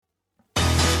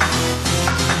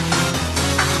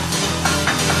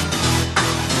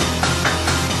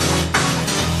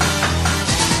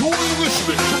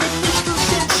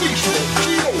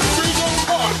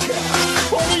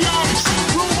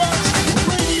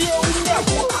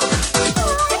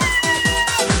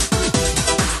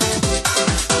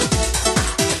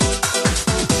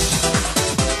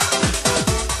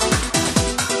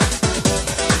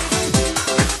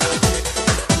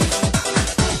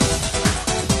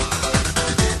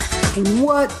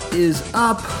What is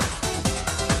up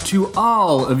to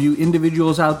all of you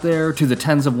individuals out there, to the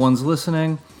tens of ones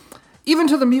listening, even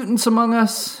to the mutants among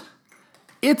us?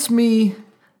 It's me.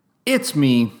 It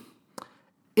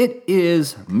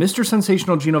is Mr.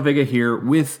 Sensational Gino Vega here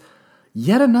with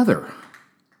yet another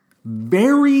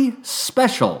very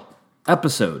special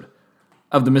episode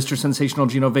of the Mr. Sensational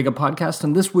Gino Vega podcast,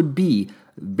 and this would be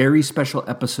very special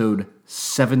episode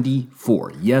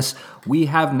 74. Yes, we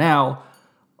have now,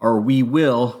 or we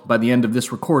will, by the end of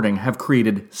this recording, have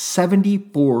created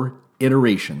 74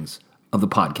 iterations of the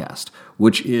podcast,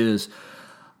 which is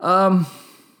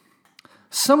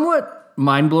somewhat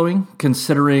mind-blowing,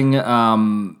 considering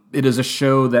it is a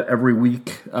show that every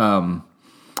week,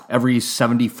 every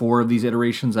 74 of these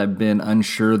iterations, I've been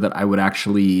unsure that I would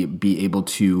actually be able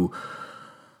to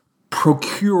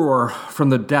procure from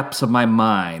the depths of my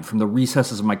mind, from the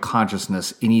recesses of my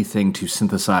consciousness, anything to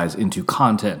synthesize into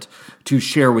content to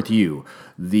share with you,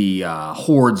 the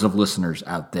hordes of listeners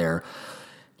out there.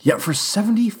 Yet for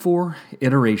 74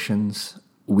 iterations,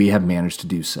 we have managed to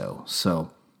do so.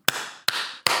 So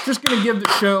just going to give the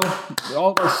show,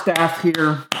 all of our staff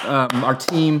here, our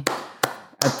team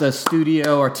at the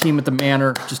studio, our team at the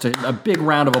Manor, just a big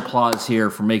round of applause here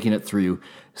for making it through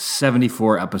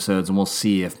 74 episodes, and we'll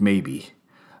see if maybe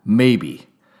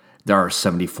there are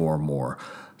 74 more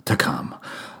to come.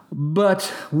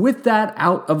 But with that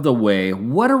out of the way,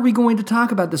 what are we going to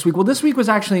talk about this week? Well, this week was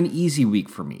actually an easy week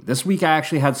for me. This week I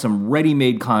actually had some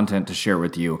ready-made content to share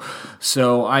with you.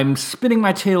 So I'm spinning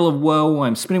my tale of woe,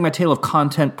 I'm spinning my tale of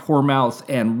content, poor mouth,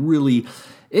 and really,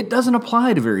 it doesn't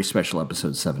apply to Very Special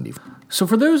Episode 70. So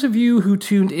for those of you who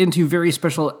tuned into Very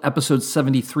Special Episode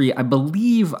 73, I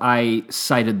believe I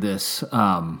cited this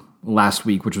last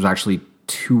week, which was actually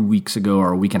 2 weeks ago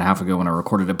or a week and a half ago when I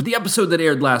recorded it. But the episode that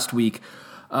aired last week,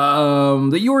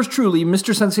 that yours truly,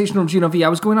 Mr. Sensational Gino V, I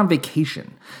was going on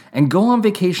vacation. And go on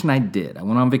vacation I did. I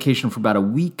went on vacation for about a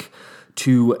week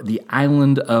to the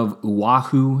island of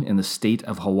Oahu in the state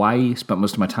of Hawaii. Spent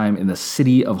most of my time in the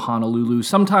city of Honolulu.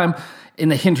 Sometime in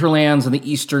the hinterlands on the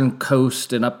eastern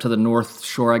coast and up to the north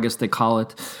shore, I guess they call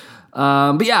it.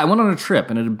 But yeah, I went on a trip,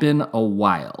 and it had been a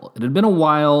while.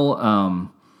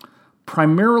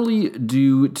 Primarily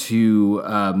due to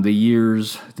the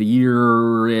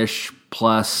year-ish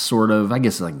plus sort of, I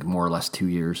guess like more or less 2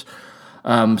 years,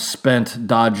 spent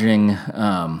dodging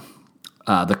the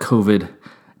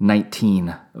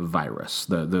COVID-19 virus.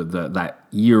 That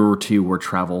year or two where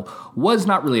travel was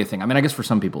not really a thing. I mean, I guess for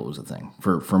some people it was a thing.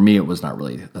 For me, it was not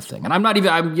really a thing. And I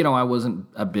wasn't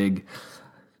a big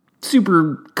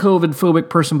super COVID phobic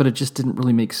person, but it just didn't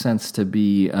really make sense to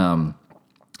be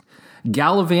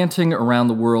gallivanting around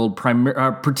the world,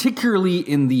 particularly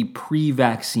in the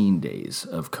pre-vaccine days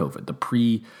of COVID.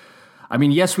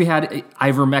 Yes, we had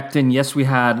ivermectin. Yes, we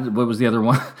had, what was the other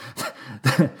one?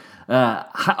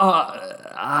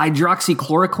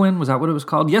 Hydroxychloroquine, was that what it was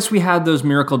called? Yes, we had those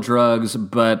miracle drugs,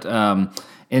 but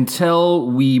until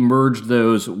we merged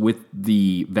those with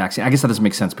the vaccine, I guess that doesn't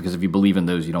make sense because if you believe in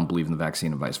those, you don't believe in the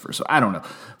vaccine and vice versa. I don't know.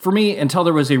 For me, until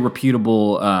there was a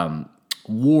reputable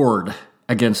ward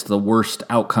against the worst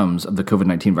outcomes of the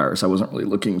COVID-19 virus, I wasn't really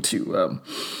looking to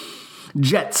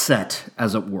jet set,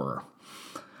 as it were.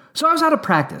 So I was out of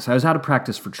practice.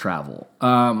 For travel.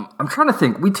 I'm trying to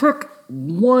think. We took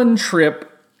one trip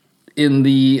in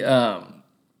the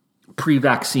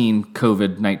pre-vaccine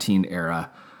COVID-19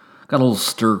 era. Got a little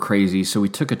stir crazy, so we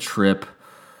took a trip,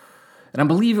 and I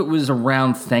believe it was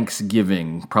around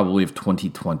Thanksgiving, probably of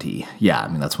 2020. Yeah, I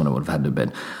mean, that's when it would have had to have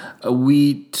been.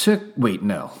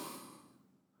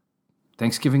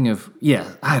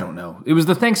 I don't know. It was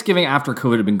the Thanksgiving after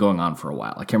COVID had been going on for a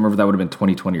while. I can't remember if that would have been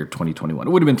 2020 or 2021. It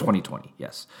would have been 2020,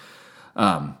 yes.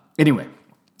 Anyway,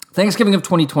 Thanksgiving of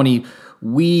 2020,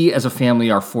 we as a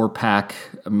family, our 4-pack,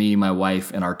 me, my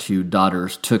wife, and our 2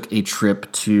 daughters, took a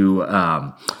trip to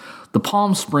the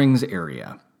Palm Springs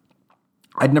area.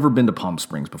 I'd never been to Palm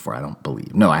Springs before, I don't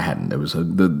believe. No, I hadn't. It was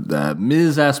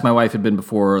Ms. S., my wife, had been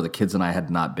before. The kids and I had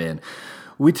not been.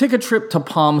 We took a trip to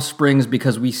Palm Springs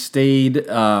because we stayed in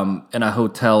a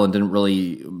hotel and didn't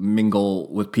really mingle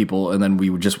with people, and then we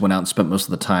just went out and spent most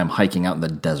of the time hiking out in the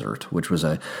desert, which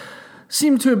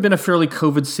seemed to have been a fairly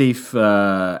COVID-safe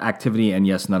activity, and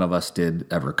yes, none of us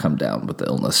did ever come down with the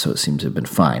illness, so it seemed to have been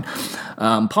fine.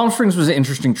 Palm Springs was an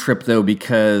interesting trip, though,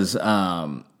 because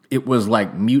it was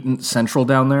like mutant central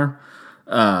down there.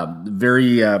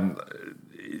 It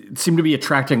seemed to be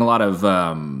attracting a lot of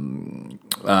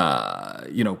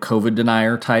COVID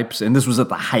denier types. And this was at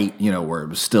the height, where it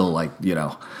was still like, you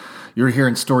were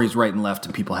hearing stories right and left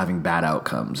of people having bad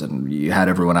outcomes. And you had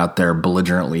everyone out there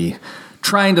belligerently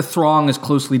trying to throng as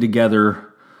closely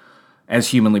together as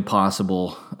humanly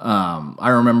possible. I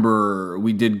remember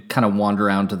we did kind of wander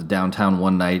around to the downtown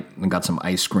one night and got some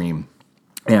ice cream.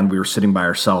 And we were sitting by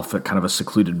ourselves at kind of a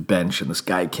secluded bench, and this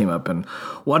guy came up and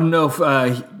wanted to know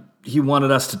if he wanted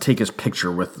us to take his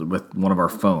picture with one of our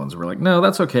phones. We're like, no,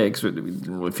 that's okay, because we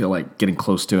didn't really feel like getting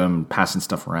close to him and passing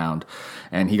stuff around.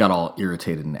 And he got all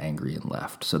irritated and angry and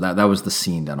left. So that was the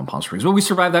scene down in Palm Springs. Well, we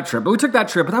survived that trip, but we took that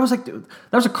trip. But that was like, that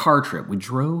was a car trip. We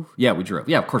drove? Yeah, we drove.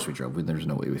 Yeah, of course we drove. There's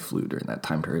no way we flew during that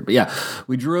time period. But yeah,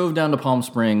 we drove down to Palm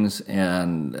Springs,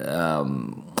 and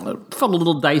it felt a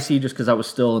little dicey just because I was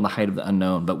still in the height of the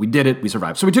unknown. But we did it. We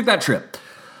survived. So we took that trip.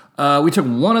 We took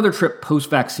one other trip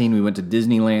post-vaccine. We went to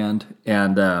Disneyland,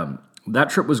 and that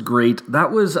trip was great.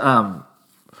 That was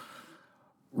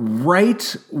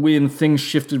right when things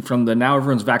shifted from the now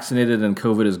everyone's vaccinated and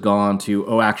COVID is gone to,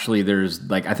 oh, actually, there's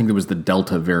like, I think it was the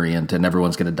Delta variant and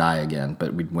everyone's going to die again.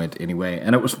 But we went anyway,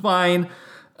 and it was fine.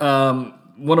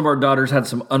 One of our daughters had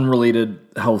some unrelated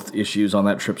health issues on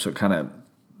that trip, so it kind of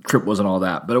trip wasn't all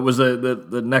that. But it was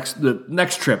the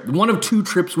next trip, one of two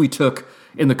trips we took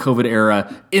in the COVID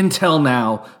era until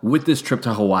now with this trip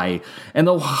to Hawaii. And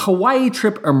the Hawaii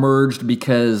trip emerged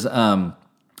because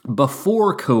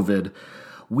before COVID,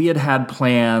 we had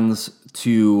plans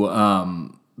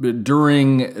to,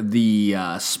 during the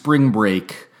spring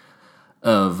break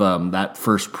of that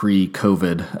first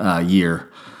pre-COVID year,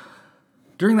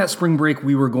 during that spring break,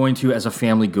 we were going to, as a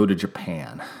family, go to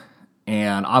Japan.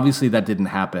 And obviously that didn't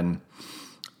happen.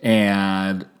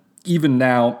 And even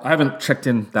now, I haven't checked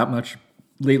in that much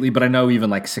lately, but I know even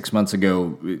like 6 months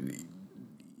ago,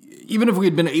 even if we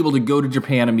had been able to go to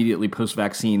Japan immediately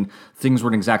post-vaccine, things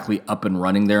weren't exactly up and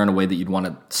running there in a way that you'd want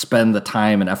to spend the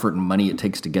time and effort and money it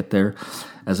takes to get there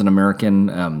as an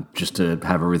American, just to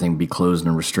have everything be closed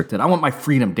and restricted. I want my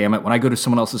freedom, damn it. When I go to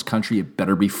someone else's country, it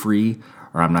better be free,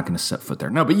 or I'm not going to set foot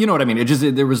there. No, but you know what I mean. It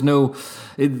didn't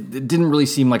really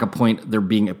seem like there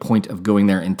being a point of going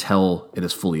there until it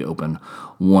is fully open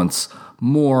once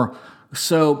more.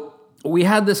 So we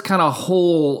had this kind of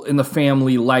hole in the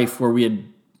family life where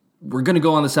we're going to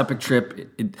go on this epic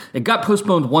trip. It got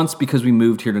postponed once because we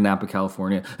moved here to Napa,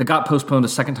 California. It got postponed a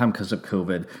second time because of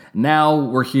COVID. Now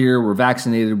we're here, we're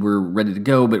vaccinated, we're ready to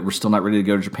go, but we're still not ready to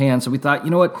go to Japan. So we thought, you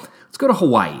know what? Let's go to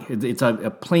Hawaii. It's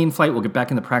a plane flight. We'll get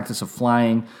back in the practice of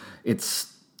flying.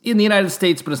 It's in the United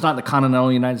States, but it's not in the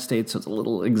continental United States, so it's a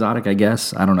little exotic, I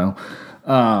guess. I don't know.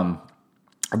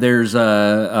 There's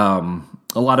a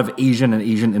lot of Asian and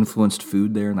Asian-influenced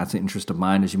food there, and that's an interest of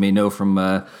mine, as you may know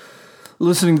from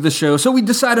listening to the show. So we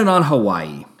decided on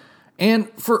Hawaii. And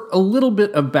for a little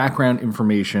bit of background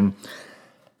information,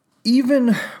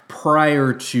 even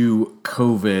prior to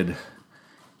COVID,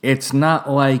 it's not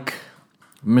like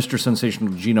Mr.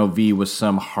 Sensational Gino V was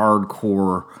some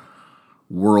hardcore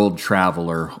world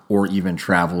traveler or even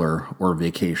traveler or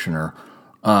vacationer.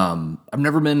 I've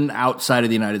never been outside of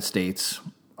the United States.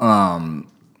 When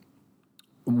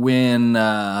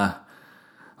I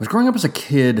was growing up as a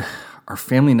kid, our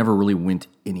family never really went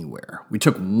anywhere. We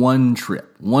took one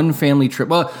family trip.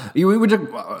 Well, we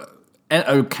took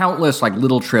countless like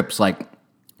little trips, like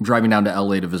driving down to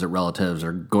LA to visit relatives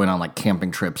or going on like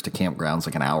camping trips to campgrounds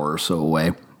like an hour or so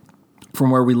away from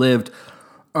where we lived.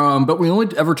 But we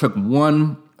only ever took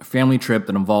one family trip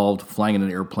that involved flying in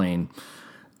an airplane.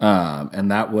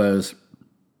 And that was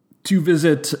to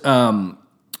visit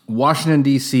Washington,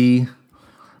 D.C.,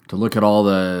 to look at all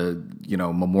the,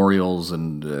 memorials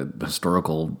and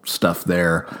historical stuff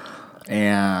there,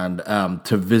 and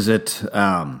to visit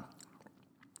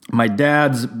my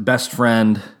dad's best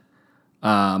friend,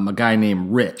 a guy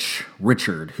named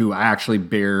Richard, who I actually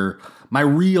bear. My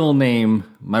real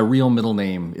middle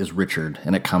name is Richard,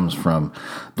 and it comes from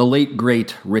the late,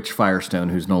 great Rich Firestone,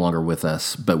 who's no longer with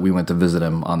us, but we went to visit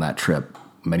him on that trip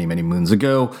many, many moons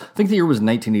ago. I think the year was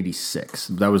 1986.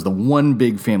 That was the one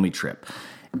big family trip.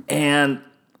 And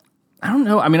I don't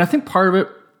know. I mean, I think part of it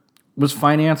was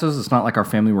finances. It's not like our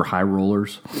family were high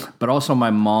rollers, but also my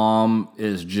mom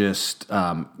is just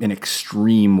an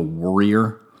extreme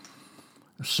worrier.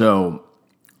 So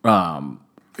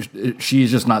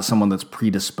she's just not someone that's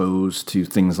predisposed to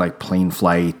things like plane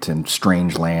flight and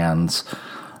strange lands.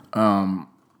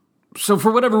 So for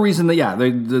whatever reason,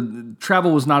 the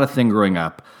travel was not a thing growing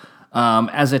up.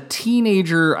 As a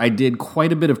teenager, I did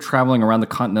quite a bit of traveling around the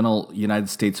continental United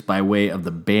States by way of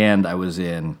the band I was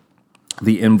in,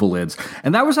 the Invalids.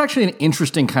 And that was actually an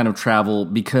interesting kind of travel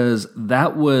because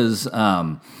that was,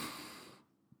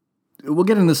 we'll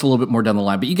get into this a little bit more down the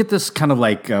line, but you get this kind of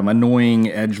like annoying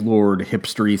edgelord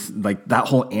hipstery, like that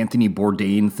whole Anthony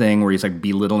Bourdain thing where he's like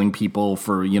belittling people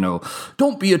for,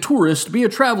 don't be a tourist, be a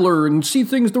traveler and see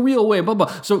things the real way, blah, blah.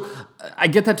 So I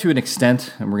get that to an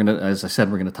extent, and as I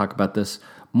said, we're going to talk about this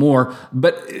more,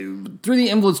 but through the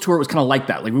Invalids tour, it was kind of like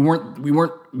that. Like we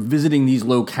weren't visiting these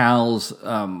locales.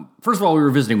 First of all, we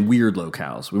were visiting weird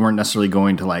locales. We weren't necessarily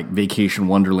going to like Vacation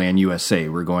Wonderland, USA. We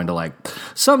were going to like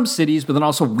some cities, but then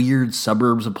also weird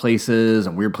suburbs of places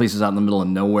and weird places out in the middle of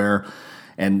nowhere,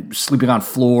 and sleeping on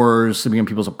floors, sleeping in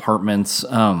people's apartments.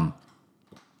 A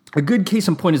good case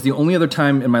in point is the only other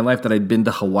time in my life that I'd been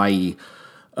to Hawaii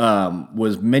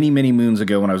was many, many moons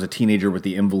ago when I was a teenager with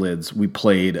the Invalids. We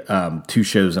played 2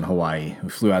 shows in Hawaii. We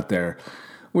flew out there.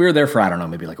 We were there for, I don't know,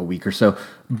 maybe like a week or so.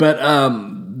 But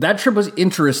that trip was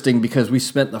interesting because we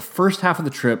spent the first half of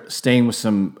the trip staying with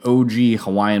some OG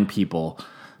Hawaiian people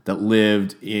that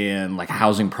lived in like a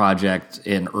housing project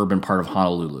in urban part of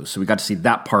Honolulu. So we got to see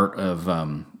that part of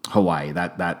Hawaii,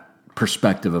 that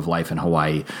perspective of life in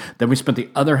Hawaii. Then we spent the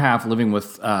other half living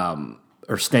with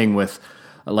or staying with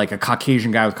like a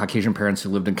Caucasian guy with Caucasian parents who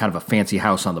lived in kind of a fancy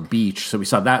house on the beach. So we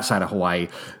saw that side of Hawaii.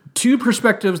 2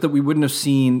 perspectives that we wouldn't have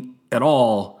seen at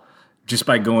all just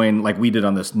by going like we did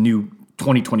on this new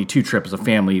 2022 trip as a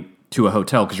family to a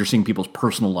hotel, because you're seeing people's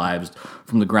personal lives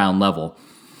from the ground level.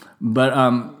 But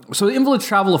so the Invalids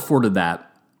travel afforded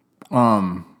that.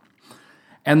 And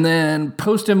then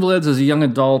post-Invalids as a young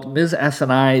adult, Ms. S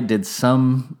and I did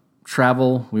some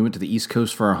travel. We went to the East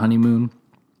Coast for our honeymoon.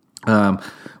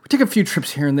 We took a few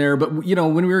trips here and there, but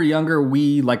when we were younger,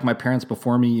 we, like my parents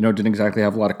before me, didn't exactly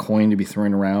have a lot of coin to be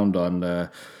throwing around on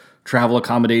travel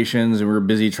accommodations, and we were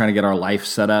busy trying to get our life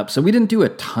set up. So we didn't do a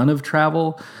ton of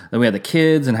travel. Then we had the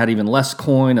kids and had even less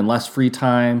coin and less free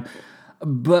time.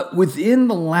 But within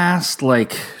the last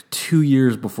 2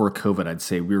 years before COVID, I'd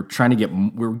say we were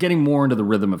getting more into the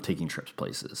rhythm of taking trips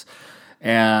places.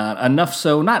 And enough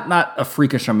so, not a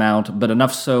freakish amount, but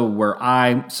enough so where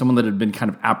someone that had been kind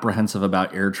of apprehensive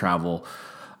about air travel,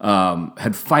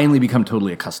 had finally become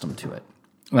totally accustomed to it.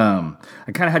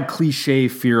 I kind of had cliche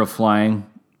fear of flying.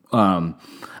 I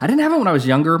didn't have it when I was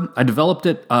younger. I developed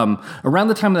it around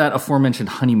the time of that aforementioned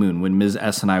honeymoon when Ms.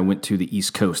 S and I went to the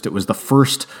East Coast. It was the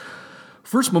first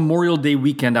Memorial Day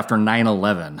weekend after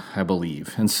 9/11, I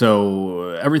believe. And so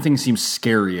everything seemed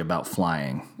scary about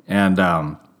flying. And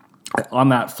on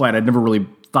that flight, I'd never really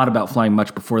thought about flying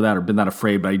much before that or been that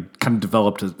afraid, but I kind of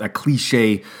developed a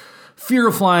cliche fear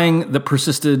of flying that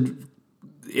persisted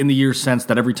in the years since,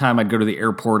 that every time I'd go to the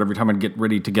airport, every time I'd get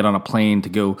ready to get on a plane to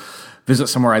go visit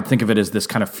somewhere, I'd think of it as this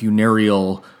kind of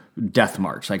funereal death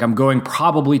march. Like, I'm going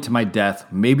probably to my death.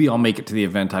 Maybe I'll make it to the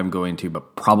event I'm going to,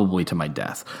 but probably to my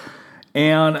death.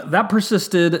 And that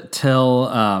persisted till,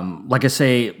 like I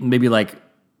say, maybe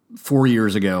 4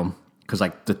 years ago, because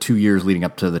the 2 years leading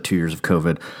up to the 2 years of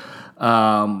COVID,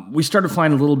 we started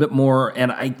flying a little bit more.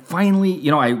 And I finally,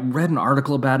 I read an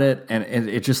article about it, and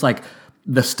it's just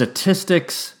the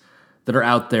statistics that are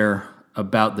out there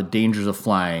about the dangers of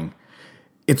flying.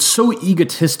 It's so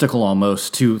egotistical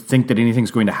almost to think that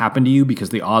anything's going to happen to you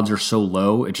because the odds are so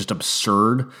low. It's just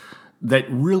absurd that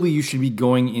really you should be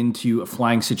going into a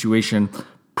flying situation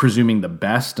presuming the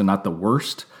best and not the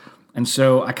worst. And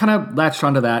so I kind of latched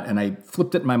onto that and I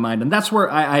flipped it in my mind. And that's where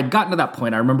I had gotten to that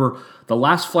point. I remember the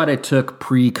last flight I took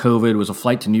pre-COVID was a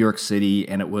flight to New York City,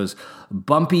 and it was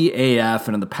bumpy AF.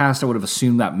 And in the past, I would have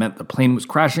assumed that meant the plane was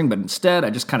crashing. But instead, I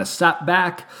just kind of sat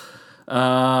back,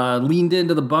 leaned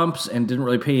into the bumps, and didn't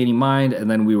really pay any mind.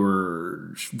 And then we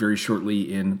were very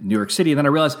shortly in New York City. And then I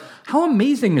realized how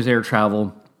amazing is air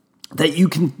travel, that you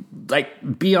can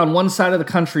be on one side of the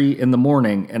country in the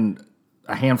morning and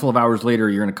a handful of hours later,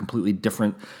 you're in a completely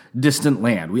different, distant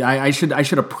land. I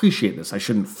should appreciate this. I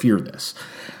shouldn't fear this.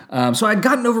 So I'd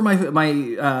gotten over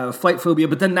my flight phobia,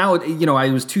 but then now, I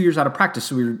was 2 years out of practice,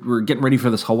 so we were getting ready for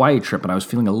this Hawaii trip, and I was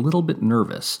feeling a little bit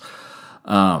nervous.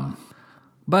 But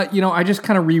I just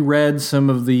kind of reread some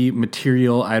of the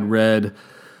material I'd read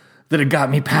that had got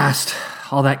me past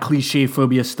all that cliche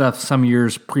phobia stuff some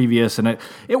years previous, and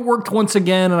it worked once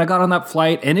again, and I got on that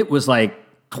flight, and it was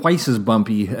twice as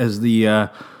bumpy as that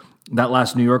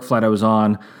last New York flight I was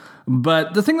on.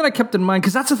 But the thing that I kept in mind,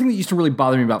 because that's the thing that used to really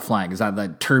bother me about flying, is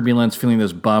that turbulence, feeling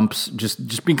those bumps,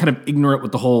 just being kind of ignorant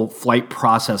with the whole flight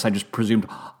process. I just presumed,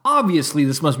 obviously,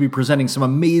 this must be presenting some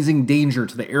amazing danger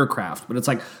to the aircraft. But it's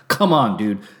come on,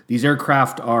 dude. These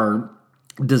aircraft are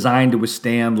designed to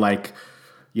withstand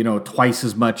twice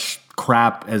as much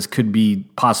crap as could be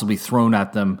possibly thrown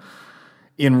at them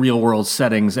in real world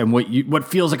settings. And what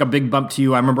feels like a big bump to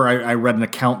you, I remember I read an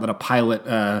account that a pilot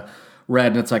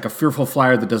read, and it's like a fearful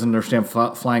flyer that doesn't understand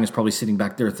flying is probably sitting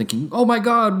back there thinking, oh my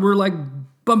God, we're like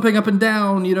bumping up and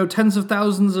down, tens of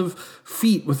thousands of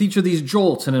feet with each of these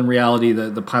jolts. And in reality,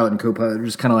 the pilot and co-pilot are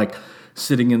just kind of like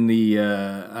sitting in the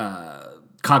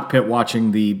cockpit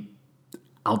watching the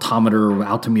altimeter or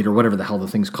altimeter, whatever the hell the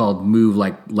thing's called, move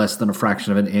like less than a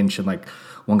fraction of an inch. And like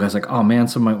one guy's like, oh man,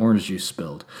 some of my orange juice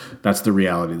spilled. That's the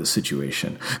reality of the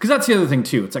situation. Because that's the other thing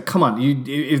too. It's like, come on,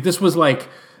 if this was like,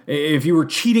 if you were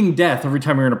cheating death every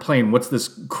time you're in a plane, what's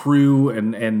this crew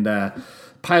and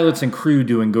pilots and crew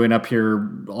doing going up here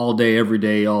all day, every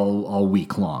day, all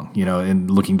week long, and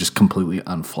looking just completely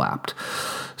unflapped.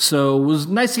 So it was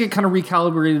nice to get kind of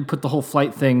recalibrated, put the whole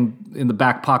flight thing in the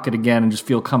back pocket again and just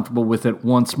feel comfortable with it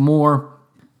once more.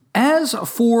 As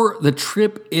for the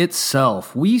trip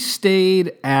itself, we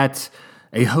stayed at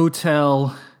a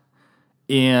hotel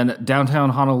in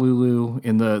downtown Honolulu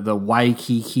in the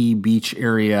Waikiki beach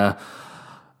area.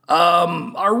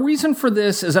 Our reason for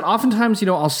this is that oftentimes,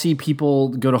 I'll see people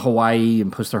go to Hawaii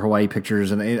and post their Hawaii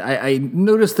pictures, and I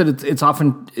noticed that it's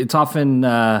often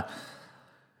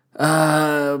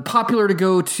popular to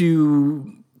go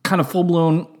to kind of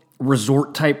full-blown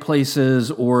resort-type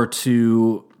places or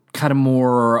to kind of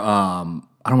more, I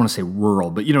don't want to say rural,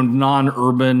 but,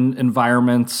 non-urban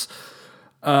environments.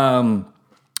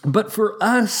 But for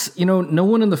us, no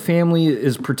one in the family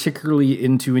is particularly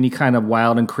into any kind of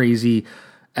wild and crazy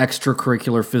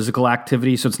extracurricular physical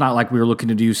activity. So it's not like we were looking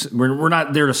to do, we're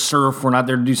not there to surf. We're not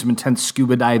there to do some intense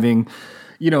scuba diving.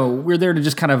 We're there to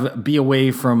just kind of be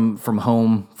away from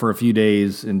home for a few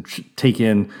days and take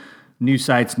in new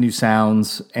sights, new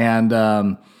sounds. And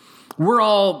we're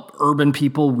all urban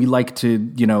people. We like to,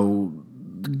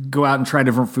 go out and try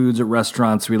different foods at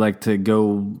restaurants. We like to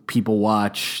go people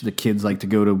watch. The kids like to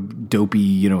go to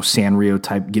dopey, Sanrio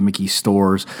type gimmicky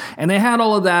stores. And they had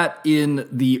all of that in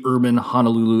the urban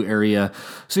Honolulu area.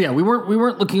 So yeah, we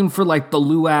weren't looking for like the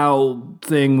luau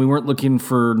thing. We weren't looking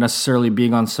for necessarily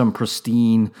being on some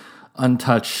pristine,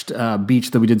 untouched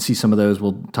beach, though we did see some of those.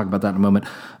 We'll talk about that in a moment.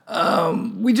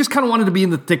 We just kind of wanted to be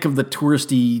in the thick of the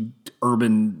touristy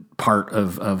urban part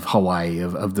of Hawaii,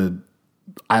 of the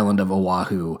island of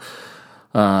Oahu.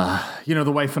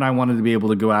 The wife and I wanted to be able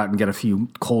to go out and get a few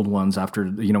cold ones after,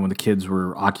 when the kids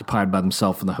were occupied by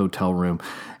themselves in the hotel room.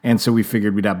 And so we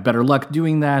figured we'd have better luck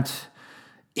doing that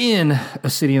in a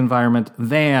city environment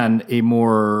than a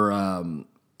more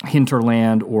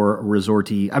hinterland or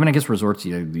resorty. I mean, I guess resorty,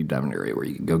 you'd have an area where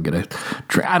you can go get a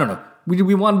drink. I don't know.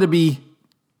 We wanted to be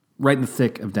right in the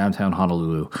thick of downtown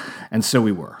Honolulu. And so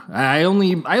we were. I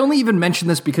only even mention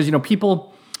this because,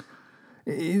 people...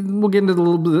 We'll get into a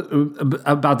little bit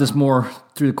about this more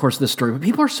through the course of this story, but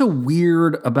people are so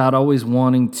weird about always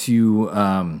wanting to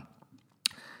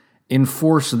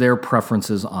enforce their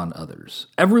preferences on others.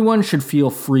 Everyone should feel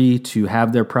free to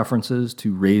have their preferences,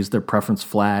 to raise their preference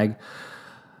flag.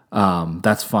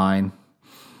 That's fine.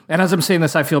 And as I'm saying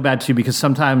this, I feel bad too, because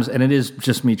sometimes, and it is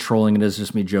just me trolling, it is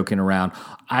just me joking around,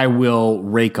 I will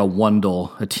rake a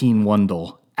teen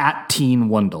Wundle, at Teen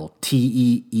Wundle,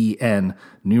 TEEN,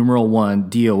 numeral 1,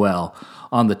 DOL,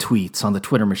 on the tweets, on the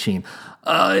Twitter machine.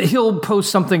 He'll post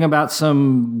something about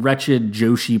some wretched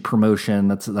Joshi promotion.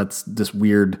 That's this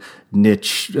weird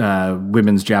niche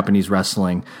women's Japanese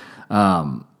wrestling.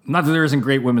 Not that there isn't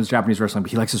great women's Japanese wrestling, but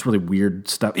he likes this really weird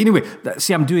stuff. Anyway,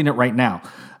 see, I'm doing it right now.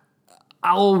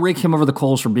 I'll rake him over the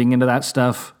coals for being into that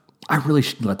stuff. I really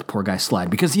should let the poor guy slide,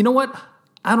 because you know what?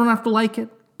 I don't have to like it,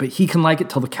 but he can like it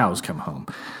till the cows come home.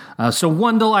 So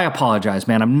Wundle, I apologize,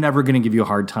 man. I'm never going to give you a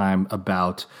hard time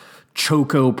about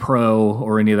Choco Pro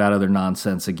or any of that other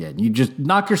nonsense again. You just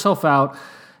knock yourself out,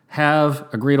 have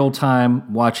a great old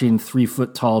time watching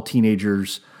 3-foot-tall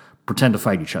teenagers pretend to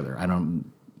fight each other.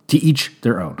 To each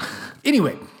their own.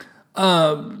 Anyway,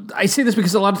 I say this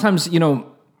because a lot of times,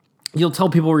 you'll tell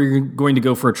people where you're going to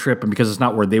go for a trip, and because it's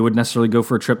not where they would necessarily go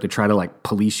for a trip, they try to like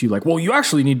police you, like, well, you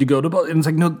actually need to go to, and it's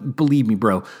like, no, believe me,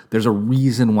 bro, there's a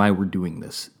reason why we're doing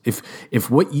this.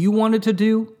 If what you wanted to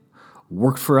do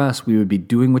worked for us, we would be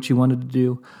doing what you wanted to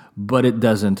do, but it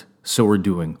doesn't, so we're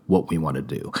doing what we want to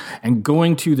do. And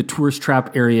going to the tourist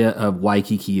trap area of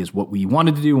Waikiki is what we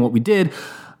wanted to do and what we did.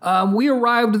 We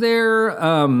arrived there,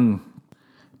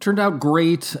 turned out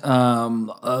great.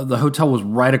 The hotel was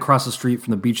right across the street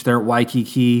from the beach there at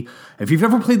Waikiki. If you've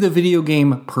ever played the video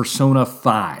game Persona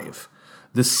 5,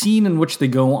 the scene in which they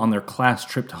go on their class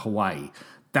trip to Hawaii,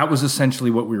 that was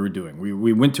essentially what we were doing.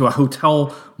 We went to a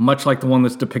hotel much like the one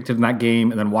that's depicted in that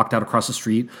game, and then walked out across the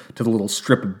street to the little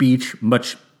strip of beach,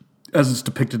 much as it's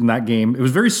depicted in that game. It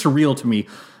was very surreal to me,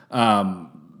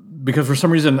 because for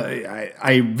some reason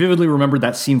I vividly remembered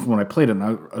that scene from when I played it, and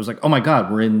I was like, oh my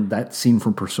God, we're in that scene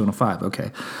from Persona 5.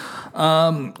 Okay.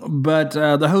 But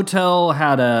the hotel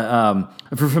had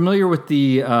if you're familiar with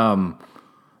the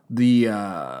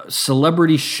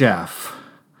celebrity chef,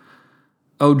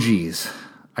 oh geez,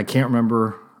 I can't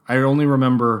remember. I only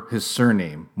remember his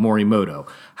surname, Morimoto.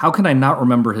 How can I not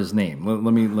remember his name?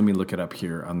 Let me look it up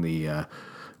here on the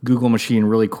Google machine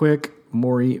really quick.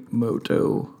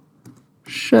 Morimoto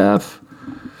chef.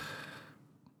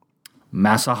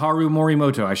 Masaharu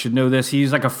Morimoto. I should know this.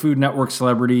 He's like a Food Network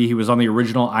celebrity. He was on the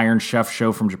original Iron Chef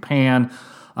show from Japan.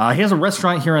 He has a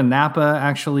restaurant here in Napa,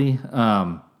 actually.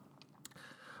 One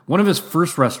of his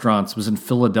first restaurants was in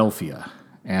Philadelphia,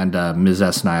 and Ms.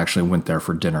 S and I actually went there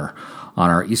for dinner on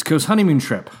our East Coast honeymoon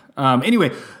trip.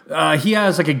 Anyway, he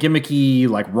has like a gimmicky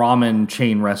like ramen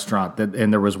chain restaurant,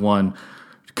 and there was one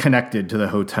connected to the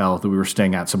hotel that we were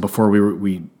staying at. So before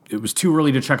it was too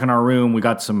early to check in our room. We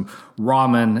got some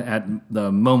ramen at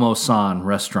the Momo-san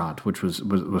restaurant, which was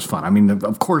fun. I mean,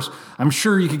 of course, I'm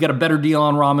sure you could get a better deal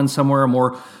on ramen somewhere, a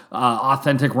more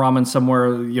authentic ramen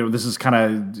somewhere. You know, this is kind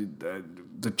of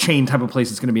the chain type of place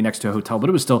that's going to be next to a hotel, but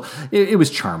it was still, it was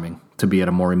charming to be at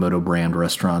a Morimoto brand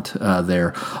restaurant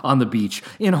there on the beach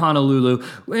in Honolulu.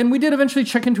 And we did eventually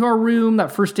check into our room.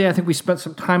 That first day, I think we spent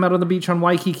some time out on the beach on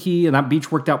Waikiki, and that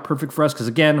beach worked out perfect for us because,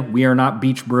 again, we are not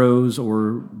beach bros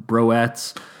or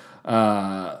broettes.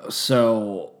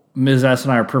 So Ms. S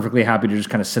and I are perfectly happy to just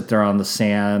kind of sit there on the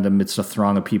sand amidst a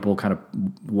throng of people kind of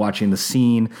watching the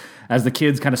scene as the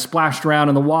kids kind of splashed around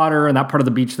in the water. And that part of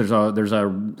the beach, there's a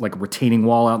like a retaining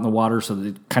wall out in the water, so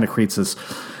that it kind of creates this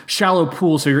shallow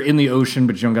pool. So you're in the ocean,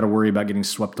 but you don't got to worry about getting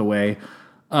swept away.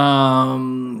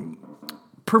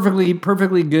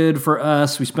 Perfectly good for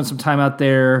us. We spent some time out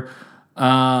there.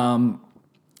 The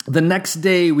next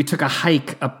day, we took a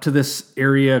hike up to this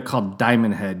area called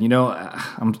Diamond Head. You know,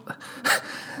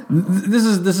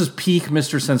 this is peak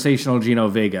Mr. Sensational Gino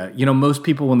Vega. You know, most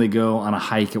people when they go on a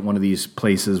hike at one of these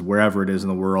places, wherever it is in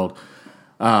the world,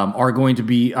 are going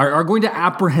to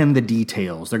apprehend the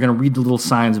details. They're going to read the little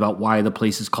signs about why the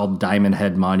place is called Diamond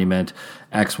Head Monument,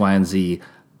 X, Y, and Z.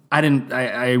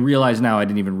 I realize now I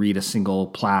didn't even read a single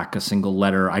plaque, a single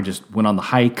letter. I just went on the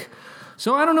hike.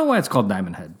 So I don't know why it's called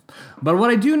Diamond Head. But what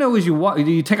I do know is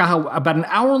you take about an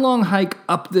hour-long hike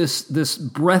up this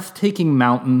breathtaking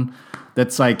mountain.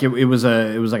 That's like it was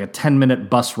like a 10-minute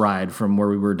bus ride from where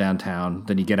we were downtown.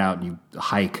 Then you get out and you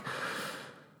hike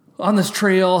on this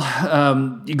trail.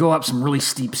 You go up some really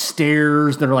steep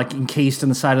stairs that are like encased in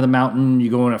the side of the mountain. You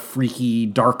go in a freaky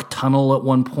dark tunnel at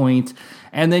one point,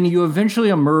 and then you eventually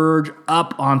emerge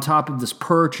up on top of this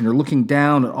perch, and you're looking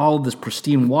down at all of this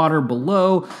pristine water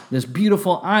below this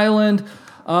beautiful island.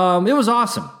 It was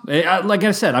awesome. Like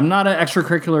I said, I'm not an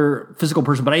extracurricular physical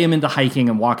person, but I am into hiking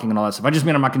and walking and all that stuff. I just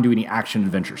mean I'm not going to do any action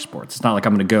adventure sports. It's not like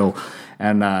I'm going to go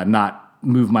and not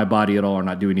move my body at all or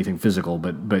not do anything physical.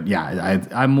 But yeah,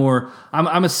 I'm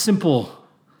a simple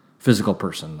physical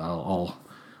person. I'll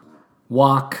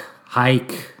walk,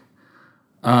 hike,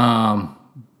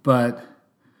 but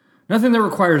nothing that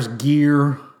requires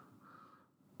gear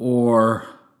or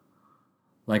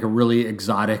like a really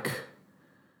exotic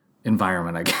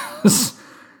environment, I guess.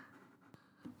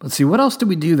 Let's see, what else did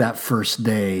we do that first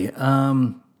day?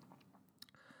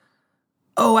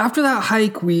 After that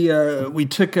hike, we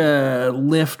took a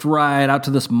Lyft ride out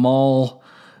to this mall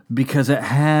because it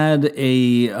had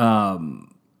a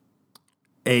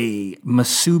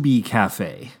Masubi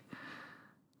cafe.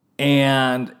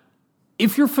 And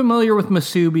if you're familiar with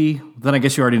Masubi, then I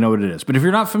guess you already know what it is. But if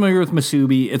you're not familiar with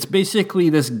Masubi, it's basically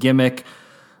this gimmick.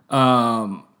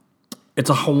 It's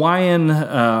a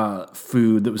Hawaiian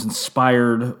food that was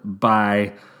inspired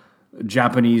by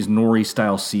Japanese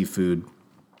nori-style seafood.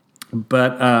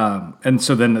 But, and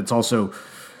so then it's a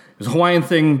Hawaiian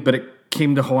thing, but it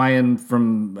came to Hawaiian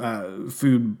from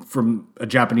food from a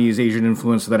Japanese Asian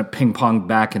influence, so then it ping-ponged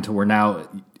back into where now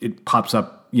it pops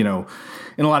up, you know,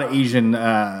 in a lot of Asian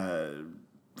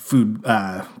food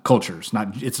cultures.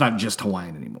 It's not just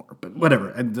Hawaiian anymore, but whatever.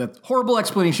 And the horrible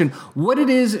explanation. What it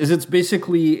is it's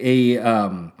basically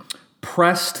a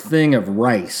pressed thing of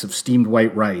rice, of steamed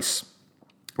white rice.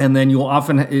 And then you'll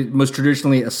often, most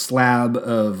traditionally, a slab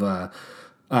of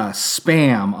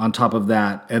Spam on top of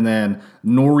that, and then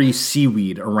nori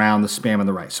seaweed around the Spam and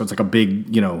the rice. So it's like a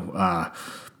big,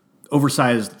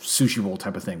 oversized sushi roll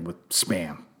type of thing with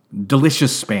Spam.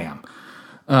 Delicious Spam.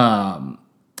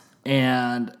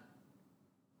 And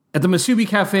at the Masubi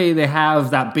Cafe, they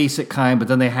have that basic kind, but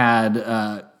then they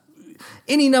had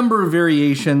any number of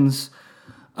variations.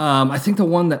 I think the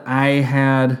one that I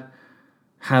had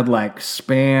like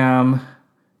Spam,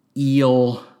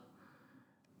 eel,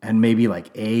 and maybe like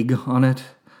egg on it.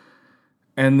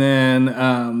 And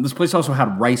then this place also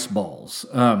had rice balls.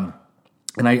 And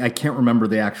I can't remember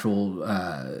the actual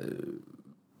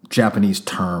Japanese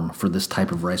term for this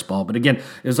type of rice ball. But again,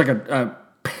 it was like a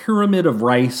pyramid of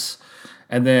rice.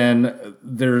 And then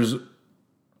there's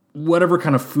whatever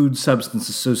kind of food substance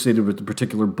associated with the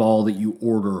particular ball that you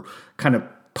order kind of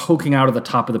poking out of the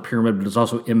top of the pyramid, but it's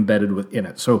also embedded within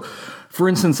it. So, for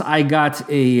instance, I got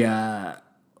a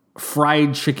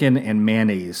fried chicken and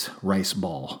mayonnaise rice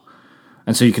ball.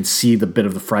 And so you could see the bit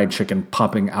of the fried chicken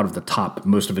popping out of the top.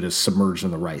 Most of it is submerged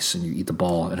in the rice, and you eat the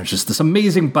ball, and it's just this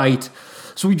amazing bite.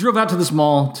 So we drove out to this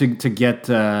mall to get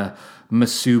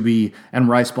musubi and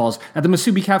rice balls. At the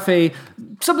Musubi Cafe,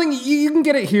 something you can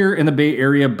get it here in the Bay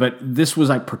Area, but this was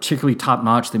like particularly top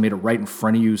notch. They made it right in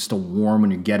front of you, still warm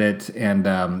when you get it, and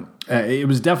it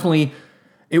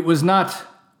was not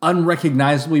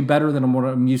unrecognizably better than what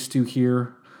I'm used to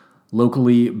here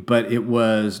locally, but it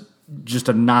was just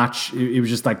a notch. It was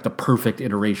just like the perfect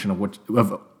iteration of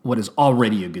what is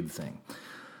already a good thing.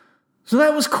 So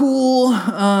that was cool.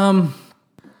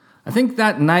 I think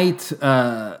that night,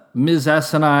 Ms.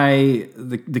 S and I,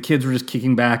 the kids were just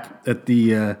kicking back at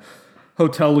the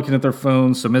hotel looking at their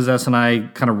phones. So Ms. S and I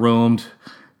kind of roamed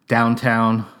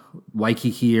downtown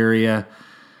Waikiki area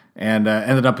and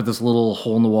ended up at this little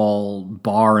hole-in-the-wall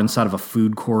bar inside of a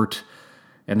food court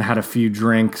and had a few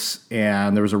drinks.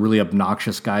 And there was a really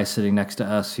obnoxious guy sitting next to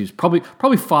us. He was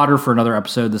probably fodder for another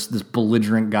episode, this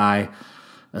belligerent guy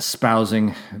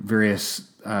espousing various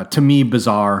to me,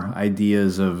 bizarre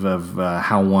ideas of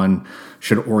how one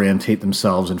should orientate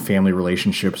themselves in family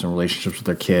relationships and relationships with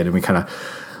their kid. And we kind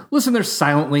of listened there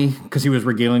silently because he was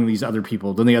regaling these other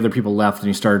people. Then the other people left and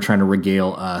he started trying to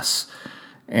regale us.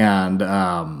 And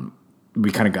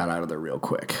we kind of got out of there real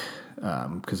quick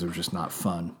because it was just not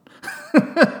fun.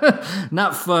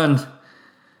 Not fun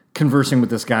conversing with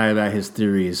this guy about his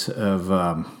theories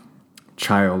of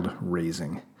child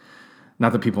raising.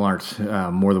 Not that people aren't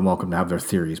more than welcome to have their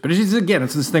theories. But it's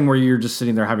this thing where you're just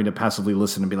sitting there having to passively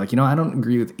listen and be like, I don't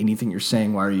agree with anything you're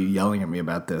saying. Why are you yelling at me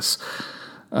about this?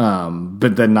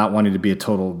 But then not wanting to be a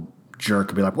total jerk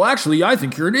and be like, well, actually, I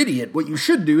think you're an idiot. What you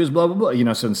should do is blah, blah,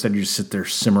 blah. So instead you just sit there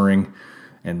simmering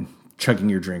and chugging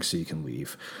your drink so you can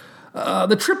leave.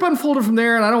 The trip unfolded from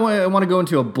there, and I don't want to go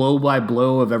into a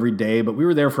blow-by-blow of every day, but we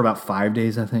were there for about 5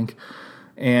 days, I think.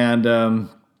 And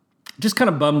just kind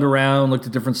of bummed around, looked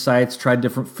at different sites, tried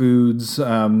different foods,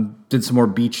 did some more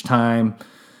beach time,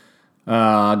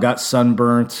 got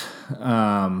sunburnt,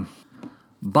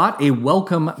 bought a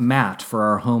welcome mat for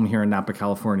our home here in Napa,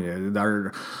 California.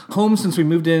 Our home, since we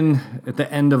moved in at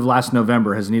the end of last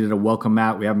November, has needed a welcome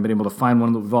mat. We haven't been able to find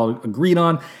one that we've all agreed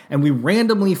on, and we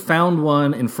randomly found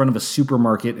one in front of a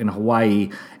supermarket in Hawaii,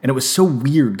 and it was so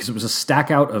weird because it was a stack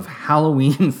out of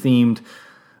Halloween-themed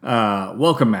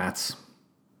welcome mats.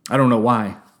 I don't know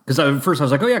why. Because at first I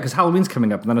was like, oh yeah, because Halloween's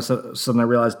coming up. And then suddenly I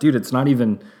realized, dude, we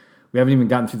haven't even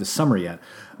gotten through the summer yet.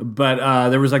 But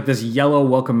there was like this yellow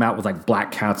welcome mat with like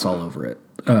black cats all over it,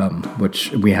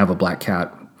 which we have a black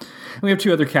cat. And we have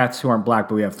 2 other cats who aren't black,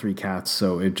 but we have 3 cats.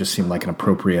 So it just seemed like an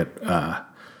appropriate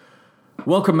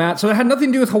welcome mat. So it had nothing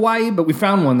to do with Hawaii, but we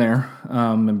found one there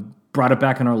and brought it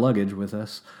back in our luggage with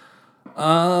us.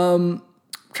 Trying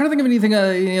to think of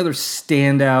any other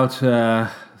standout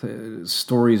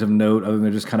stories of note other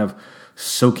than just kind of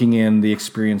soaking in the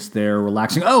experience there,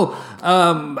 relaxing.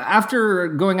 After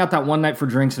going out that one night for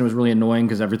drinks, and it was really annoying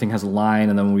because everything has a line,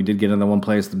 and then when we did get into one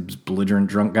place, the belligerent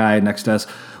drunk guy next to us,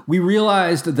 we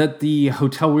realized that the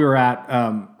hotel we were at,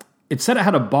 it said it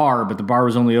had a bar, but the bar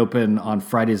was only open on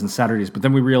Fridays and Saturdays. But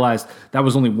then we realized that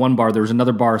was only one bar. There was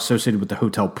another bar associated with the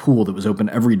hotel pool that was open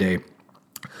every day.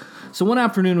 So one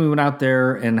afternoon we went out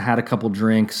there and had a couple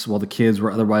drinks while the kids were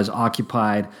otherwise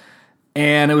occupied.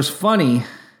 And it was funny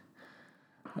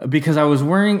because I was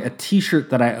wearing a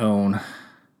t-shirt that I own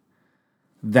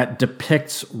that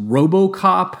depicts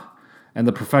RoboCop and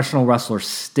the professional wrestler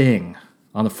Sting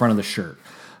on the front of the shirt.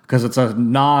 Because it's a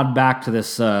nod back to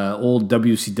this old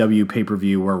WCW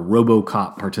pay-per-view where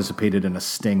RoboCop participated in a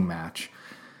Sting match.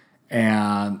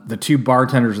 And the 2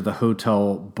 bartenders at the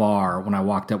hotel bar, when I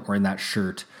walked up wearing that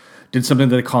shirt, did something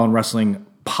that they call in wrestling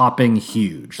popping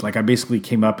huge. Like I basically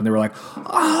came up and they were like,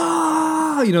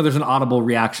 ah, there's an audible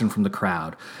reaction from the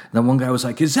crowd. And then one guy was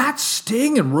like, is that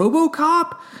Sting and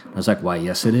RoboCop? I was like, why,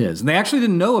 yes, it is. And they actually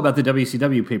didn't know about the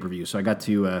WCW pay-per-view, so I got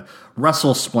to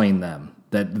wrestle-splain them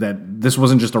that this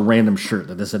wasn't just a random shirt,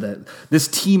 that this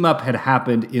team-up had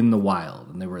happened in the wild,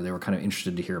 and they were kind of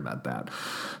interested to hear about that.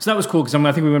 So that was cool, because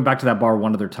I think we went back to that bar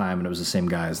one other time, and it was the same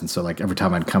guys, and so like every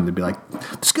time I'd come, they'd be like,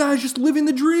 this guy's just living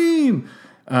the dream!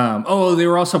 They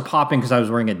were also popping because I was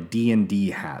wearing a D&D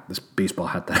hat, this baseball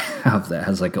hat that I have that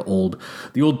has like the old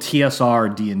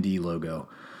TSR D&D logo.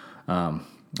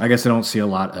 I guess I don't see a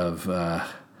lot of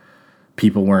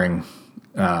people wearing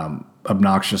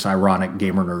obnoxious, ironic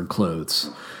gamer nerd clothes.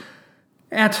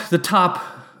 At the top,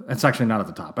 it's actually not at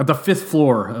the top, at the 5th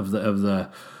floor of the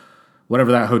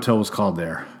whatever that hotel was called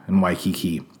there in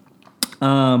Waikiki.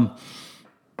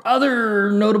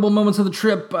 Other notable moments of the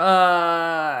trip,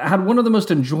 I had one of the most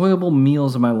enjoyable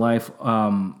meals of my life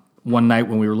one night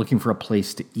when we were looking for a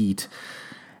place to eat.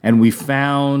 And we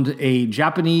found a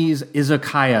Japanese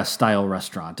izakaya-style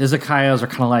restaurant. Izakayas are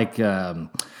kind of like,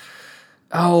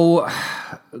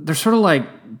 they're sort of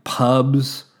like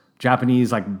pubs,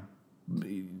 Japanese, like,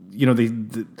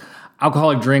 the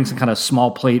alcoholic drinks and kind of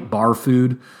small plate bar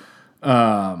food.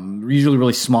 Usually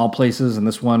really small places, and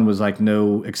this one was like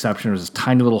no exception. There was this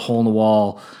tiny little hole in the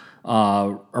wall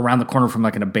around the corner from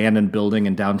like an abandoned building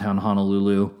in downtown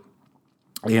Honolulu.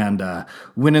 And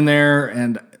went in there,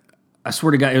 and I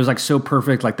swear to God, it was like so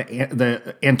perfect. Like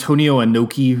the Antonio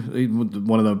Inoki,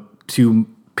 one of the two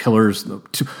pillars,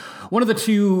 one of the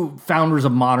two founders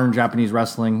of modern Japanese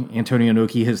wrestling, Antonio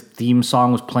Inoki, his theme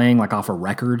song was playing like off a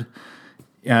record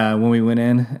when we went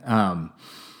in.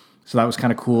 So that was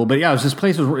kind of cool. But yeah, this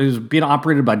place was being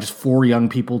operated by just 4 young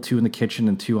people, 2 in the kitchen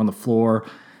and 2 on the floor.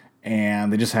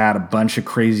 And they just had a bunch of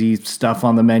crazy stuff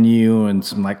on the menu and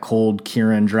some like cold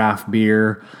Kirin draft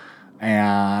beer.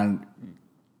 And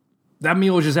that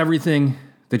meal was just everything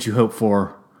that you hope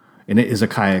for in an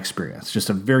izakaya experience. Just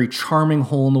a very charming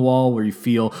hole in the wall where you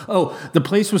feel, the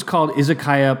place was called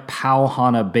Izakaya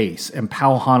Pauhana Base. And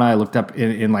Pauhana, I looked up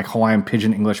in like Hawaiian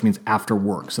Pidgin English, means after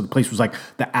work. So the place was like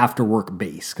the after work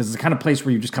base. Because it's the kind of place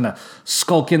where you just kind of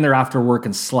skulk in there after work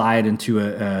and slide into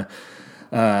a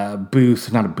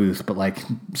booth, not a booth, but like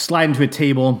slide into a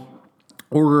table,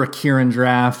 order a Kirin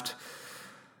draft,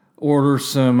 order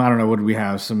some, I don't know, what did we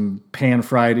have? Some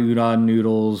pan-fried udon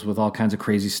noodles with all kinds of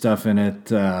crazy stuff in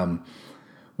it.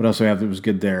 What else do we have that was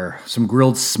good there? Some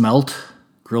grilled smelt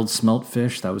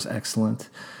fish. That was excellent.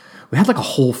 We had like a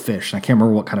whole fish, and I can't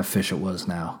remember what kind of fish it was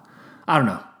now. I don't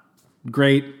know.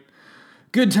 Great.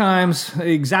 Good times.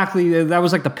 Exactly. That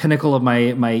was like the pinnacle of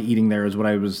my eating there is what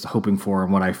I was hoping for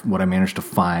and what I managed to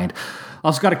find. I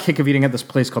also got a kick of eating at this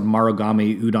place called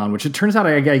Marugame Udon, which it turns out,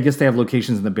 I guess they have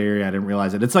locations in the Bay Area. I didn't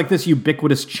realize it. It's like this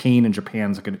ubiquitous chain in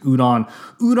Japan. It's like an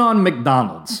udon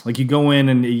McDonald's. Like you go in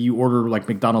and you order like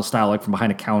McDonald's style, like from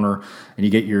behind a counter, and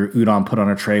you get your udon put on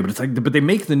a tray. But they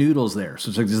make the noodles there. So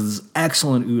it's like this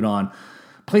excellent udon.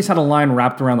 Place had a line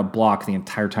wrapped around the block the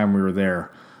entire time we were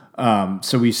there.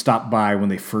 So we stopped by when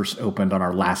they first opened on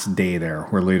our last day there,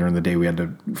 where later in the day we had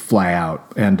to fly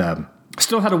out. And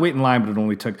still had to wait in line, but it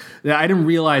only took... I didn't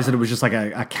realize that it was just like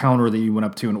a counter that you went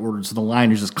up to and ordered, so the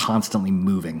line is just constantly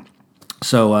moving.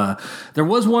 So there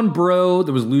was one bro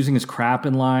that was losing his crap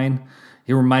in line.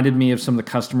 He reminded me of some of the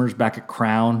customers back at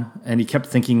Crown, and he kept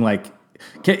thinking like...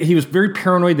 He was very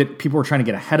paranoid that people were trying to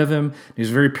get ahead of him. He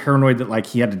was very paranoid that like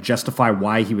he had to justify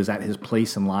why he was at his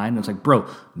place in line. And it's like, bro,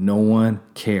 no one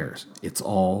cares. It's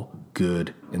all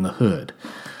good in the hood.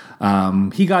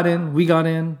 He got in, we got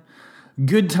in.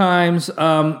 Good times.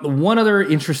 One other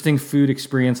interesting food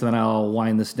experience, and then I'll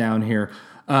wind this down here.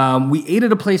 We ate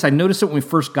at a place. I noticed it when we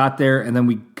first got there, and then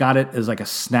we got it as like a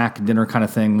snack dinner kind of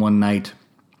thing one night.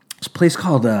 It's a place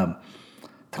called, I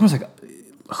think it was like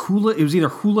Hula. It was either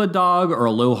Hula Dog or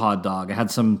Aloha Dog. It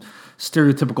had some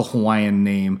stereotypical Hawaiian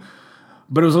name,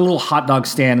 but it was a little hot dog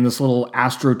stand in this little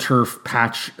AstroTurf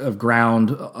patch of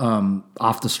ground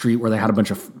off the street where they had a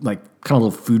bunch of like kind of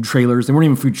little food trailers. They weren't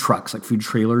even food trucks, like food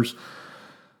trailers.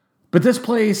 But this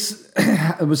place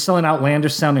was selling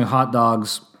outlandish sounding hot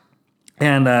dogs.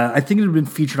 And I think it had been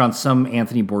featured on some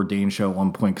Anthony Bourdain show at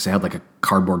one point because they had like a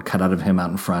cardboard cutout of him out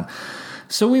in front.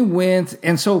 So we went,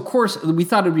 and so of course we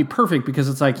thought it would be perfect because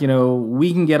it's like,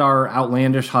 we can get our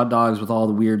outlandish hot dogs with all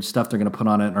the weird stuff they're going to put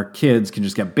on it, and our kids can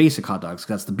just get basic hot dogs.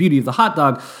 That's the beauty of the hot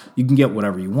dog. You can get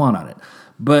whatever you want on it.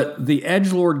 But the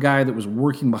edgelord guy that was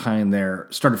working behind there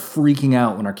started freaking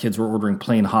out when our kids were ordering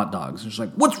plain hot dogs. It's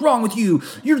like, what's wrong with you?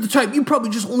 You're the type, you probably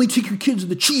just only take your kids to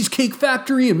the Cheesecake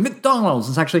Factory and McDonald's.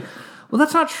 It's actually... Well,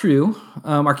 that's not true.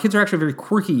 Our kids are actually very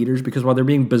quirky eaters because while they're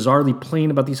being bizarrely plain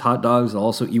about these hot dogs, they'll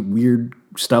also eat weird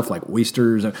stuff like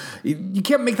oysters. You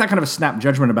can't make that kind of a snap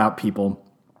judgment about people.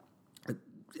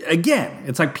 Again,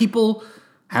 it's like people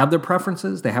have their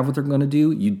preferences. They have what they're going to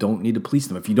do. You don't need to police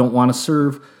them. If you don't want to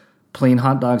serve plain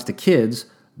hot dogs to kids,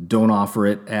 don't offer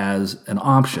it as an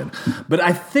option. But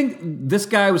I think this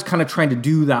guy was kind of trying to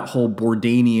do that whole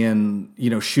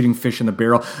Bourdainian, shooting fish in the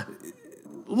barrel.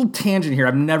 A little tangent here.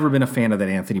 I've never been a fan of that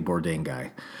Anthony Bourdain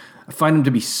guy. I find him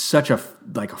to be such a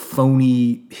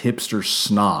phony hipster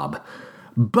snob.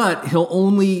 But he'll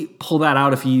only pull that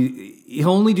out if he'll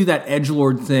only do that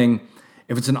edgelord thing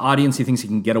if it's an audience he thinks he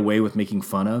can get away with making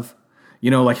fun of.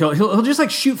 Like he'll just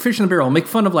like shoot fish in the barrel, make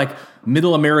fun of like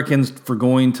middle Americans for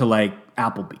going to like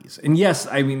Applebee's. And yes,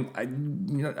 I mean,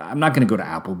 I'm not going to go to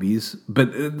Applebee's, but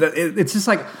it's just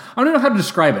like, I don't know how to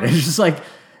describe it. It's just like,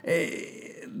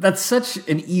 that's such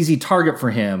an easy target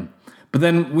for him. But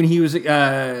then when he was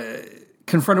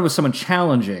confronted with someone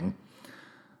challenging,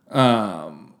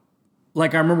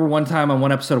 like I remember one time on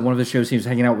one episode of one of the shows, he was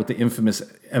hanging out with the infamous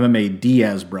MMA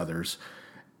Diaz brothers,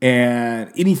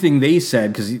 and anything they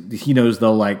said, because he knows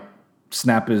they'll like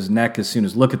snap his neck as soon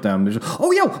as look at them.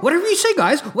 Oh yeah, whatever you say,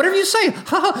 guys, whatever you say,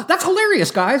 that's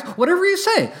hilarious, guys, whatever you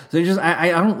say. So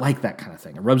I don't like that kind of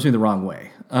thing. It rubs me the wrong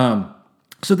way.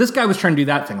 So this guy was trying to do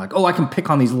that thing, like, oh, I can pick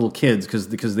on these little kids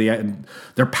because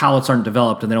their palates aren't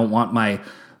developed and they don't want my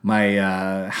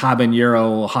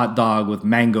habanero hot dog with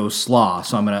mango slaw,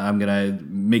 so I'm gonna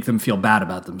make them feel bad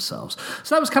about themselves.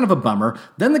 So that was kind of a bummer.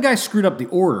 Then the guy screwed up the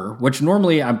order, which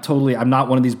normally I'm not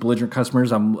one of these belligerent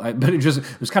customers. But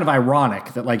it was kind of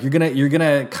ironic that like you're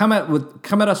gonna come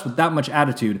at us with that much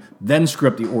attitude, then screw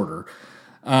up the order.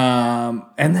 And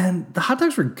then the hot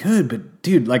dogs were good, but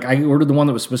dude, like I ordered the one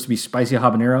that was supposed to be spicy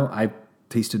habanero. I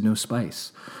tasted no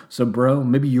spice. So, bro,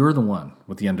 maybe you're the one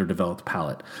with the underdeveloped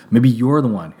palate. Maybe you're the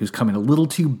one who's coming a little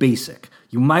too basic.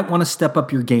 You might want to step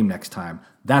up your game next time.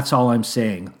 That's all I'm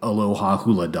saying. Aloha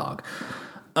hula dog.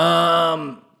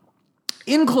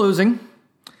 In closing,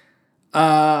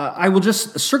 I will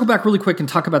just circle back really quick and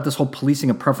talk about this whole policing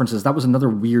of preferences. That was another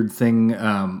weird thing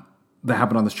that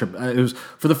happened on this trip. It was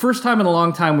for the first time in a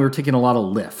long time, we were taking a lot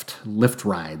of Lyft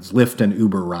rides, Lyft and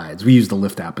Uber rides. We use the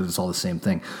Lyft app, but it's all the same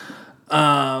thing.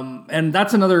 And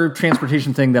that's another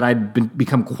transportation thing that I'd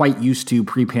become quite used to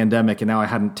pre-pandemic, and now I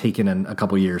hadn't taken in a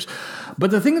couple years.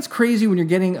 But the thing that's crazy when you're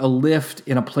getting a Lyft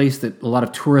in a place that a lot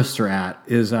of tourists are at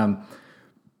is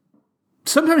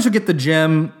sometimes you'll get the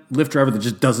gem Lyft driver that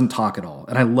just doesn't talk at all,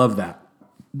 and I love that.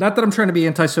 Not that I'm trying to be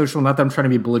antisocial, not that I'm trying to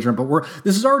be belligerent, but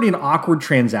this is already an awkward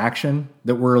transaction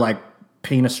that we're like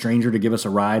paying a stranger to give us a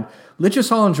ride. Let's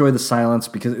just all enjoy the silence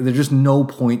because there's just no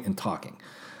point in talking.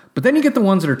 But then you get the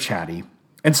ones that are chatty,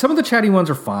 and some of the chatty ones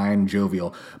are fine,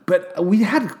 jovial, but we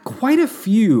had quite a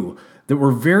few that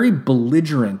were very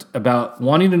belligerent about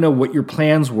wanting to know what your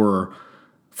plans were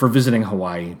for visiting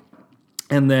Hawaii,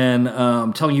 and then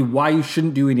telling you why you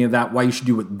shouldn't do any of that, why you should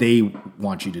do what they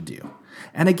want you to do.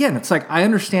 And again, it's like, I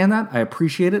understand that, I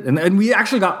appreciate it, and we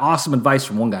actually got awesome advice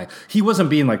from one guy. He wasn't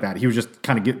being like that, he was just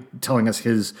kind of telling us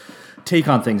his take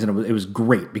on things, and it was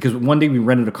great, because one day we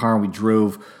rented a car and we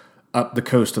drove up the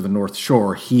coast of the North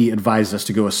Shore. He advised us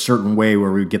to go a certain way where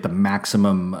we would get the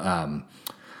maximum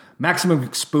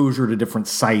exposure to different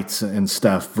sites and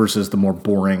stuff versus the more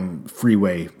boring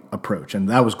freeway approach. And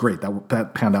that was great.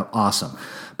 That panned out awesome.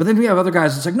 But then we have other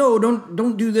guys that's like, no,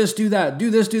 don't do this, do that, do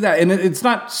this, do that. And it's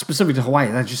not specific to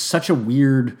Hawaii. That's just such a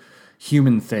weird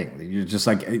human thing. You're just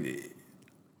like, and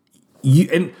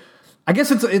I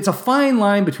guess it's a fine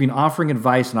line between offering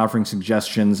advice and offering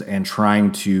suggestions and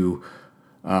trying to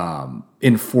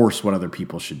enforce what other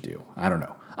people should do. I don't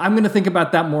know. I'm going to think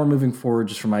about that more moving forward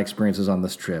just from my experiences on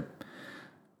this trip.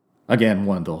 Again,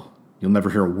 Wendell, you'll never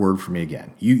hear a word from me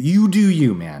again. You do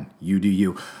you, man. You do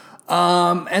you.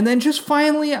 And then just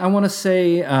finally, I want to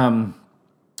say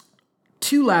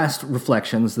two last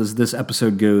reflections. This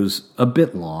episode goes a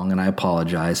bit long, and I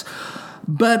apologize.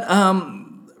 But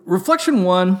reflection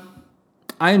one,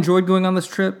 I enjoyed going on this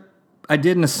trip. I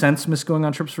did, in a sense, miss going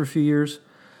on trips for a few years.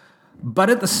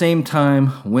 But at the same time,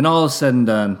 when all is said and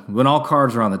done, when all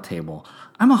cards are on the table,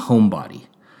 I'm a homebody.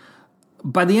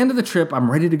 By the end of the trip, I'm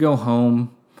ready to go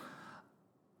home.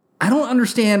 I don't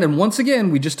understand, and once again,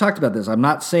 we just talked about this. I'm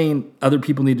not saying other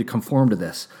people need to conform to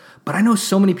this, but I know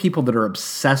so many people that are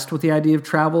obsessed with the idea of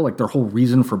travel. Like, their whole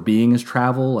reason for being is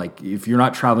travel. Like, if you're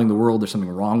not traveling the world, there's something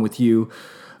wrong with you.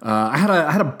 I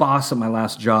had a boss at my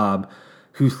last job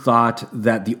who thought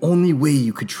that the only way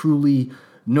you could truly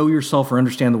know yourself or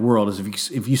understand the world is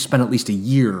if you spend at least a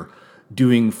year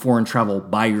doing foreign travel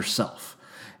by yourself.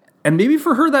 And maybe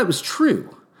for her that was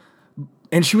true.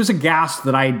 And she was aghast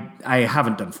that I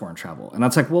haven't done foreign travel. And I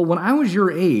was like, well, when I was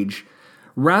your age,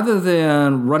 rather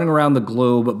than running around the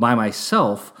globe by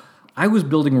myself, I was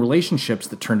building relationships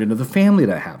that turned into the family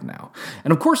that I have now.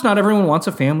 And of course, not everyone wants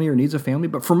a family or needs a family,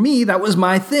 but for me, that was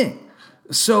my thing.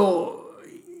 So,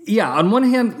 yeah, on one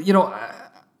hand,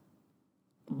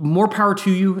 more power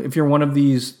to you if you're one of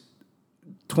these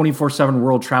 24/7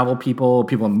 world travel people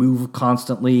who move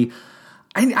constantly.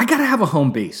 I got to have a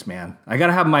home base, man. I got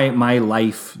to have my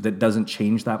life that doesn't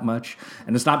change that much.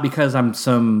 And it's not because I'm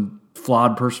some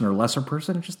flawed person or lesser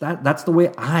person. It's just that's the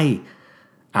way I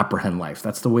apprehend life.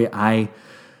 That's the way I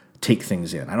take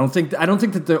things in. I don't think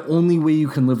that the only way you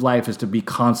can live life is to be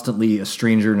constantly a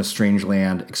stranger in a strange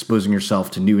land, exposing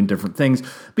yourself to new and different things.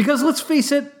 Because let's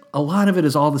face it, a lot of it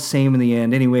is all the same in the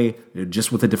end anyway,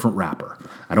 just with a different wrapper.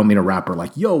 I don't mean a wrapper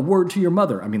like, yo, word to your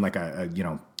mother. I mean like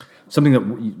something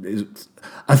that is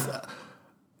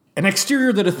an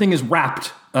exterior that a thing is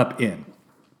wrapped up in.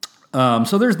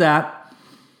 So there's that.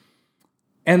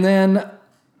 And then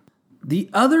the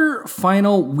other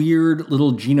final weird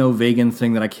little Genovegan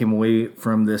thing that I came away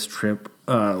from this trip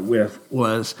with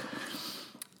was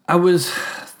I was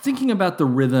thinking about the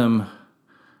rhythm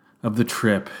of the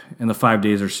trip in the 5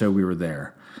 days or so we were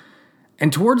there.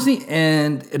 And towards the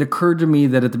end, it occurred to me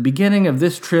that at the beginning of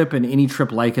this trip and any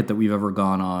trip like it that we've ever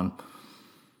gone on,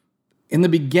 in the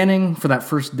beginning, for that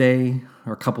first day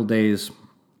or a couple days,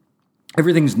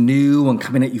 everything's new and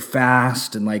coming at you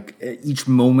fast, and like each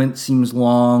moment seems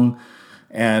long,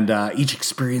 and each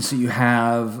experience that you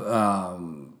have,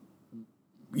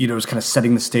 is kind of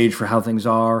setting the stage for how things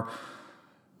are.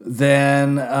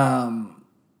 Then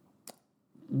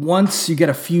once you get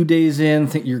a few days in,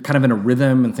 you're kind of in a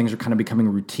rhythm and things are kind of becoming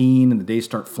routine and the days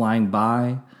start flying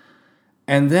by.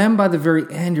 And then by the very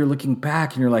end, you're looking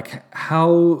back and you're like,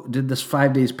 how did this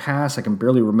 5 days pass? I can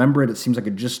barely remember it. It seems like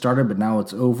it just started, but now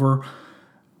it's over.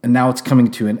 And now it's coming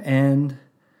to an end.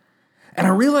 And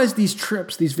I realized these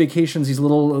trips, these vacations, these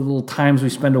little times we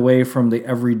spend away from the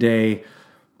everyday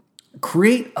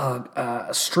create a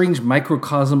strange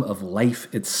microcosm of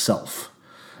life itself.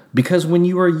 Because when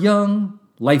you are young,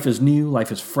 life is new,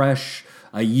 life is fresh.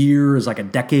 A year is like a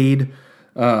decade.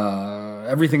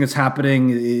 Everything that's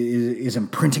happening is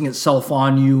imprinting itself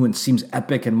on you and seems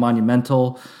epic and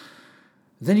monumental.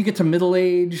 Then you get to middle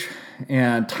age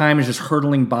and time is just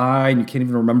hurtling by and you can't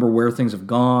even remember where things have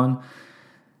gone.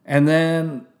 And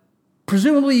then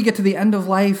presumably you get to the end of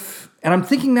life. And I'm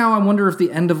thinking now, I wonder if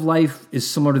the end of life is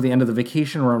similar to the end of the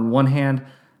vacation, where on one hand,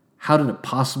 how did it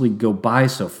possibly go by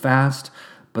so fast?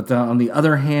 But then on the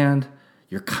other hand,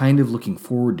 you're kind of looking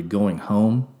forward to going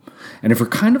home. And if you're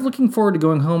kind of looking forward to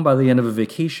going home by the end of a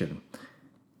vacation,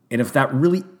 and if that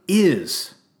really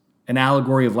is an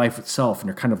allegory of life itself, and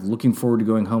you're kind of looking forward to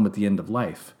going home at the end of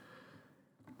life,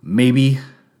 maybe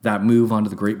that move onto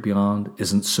the great beyond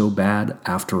isn't so bad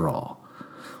after all.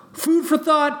 Food for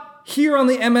thought here on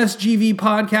the MSGV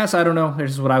podcast. I don't know. This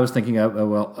is what I was thinking of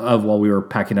while we were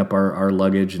packing up our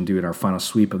luggage and doing our final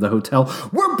sweep of the hotel.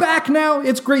 We're back now.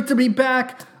 It's great to be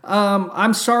back.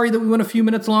 I'm sorry that we went a few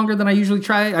minutes longer than I usually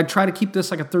try. I try to keep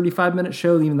this like a 35-minute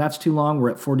show. Even that's too long.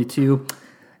 We're at 42.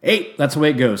 Hey, that's the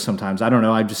way it goes sometimes. I don't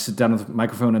know. I just sit down with the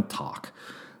microphone and talk.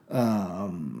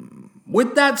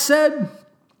 With that said,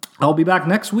 I'll be back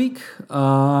next week.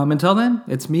 Until then,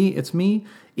 it's me.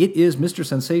 It is Mr.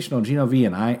 Sensational Gino V,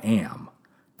 and I am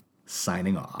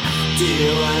signing off. Do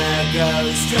you wanna go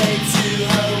straight to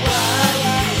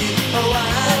Hawaii?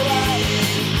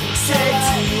 Straight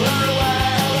to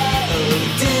Hawaii. Oh,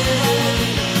 do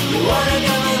you wanna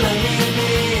come along with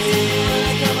me?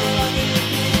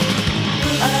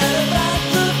 I heard about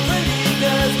the pretty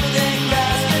girls with their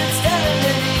grass and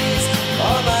statues.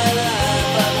 All my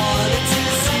life I wanted to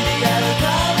see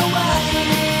Hawaii.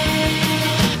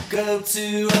 Go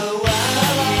to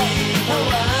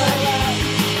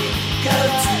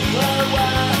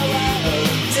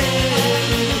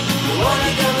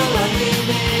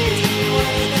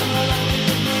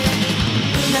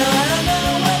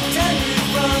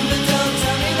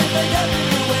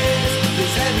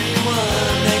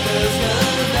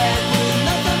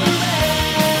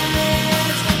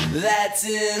that's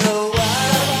in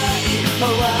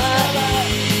Hawaii.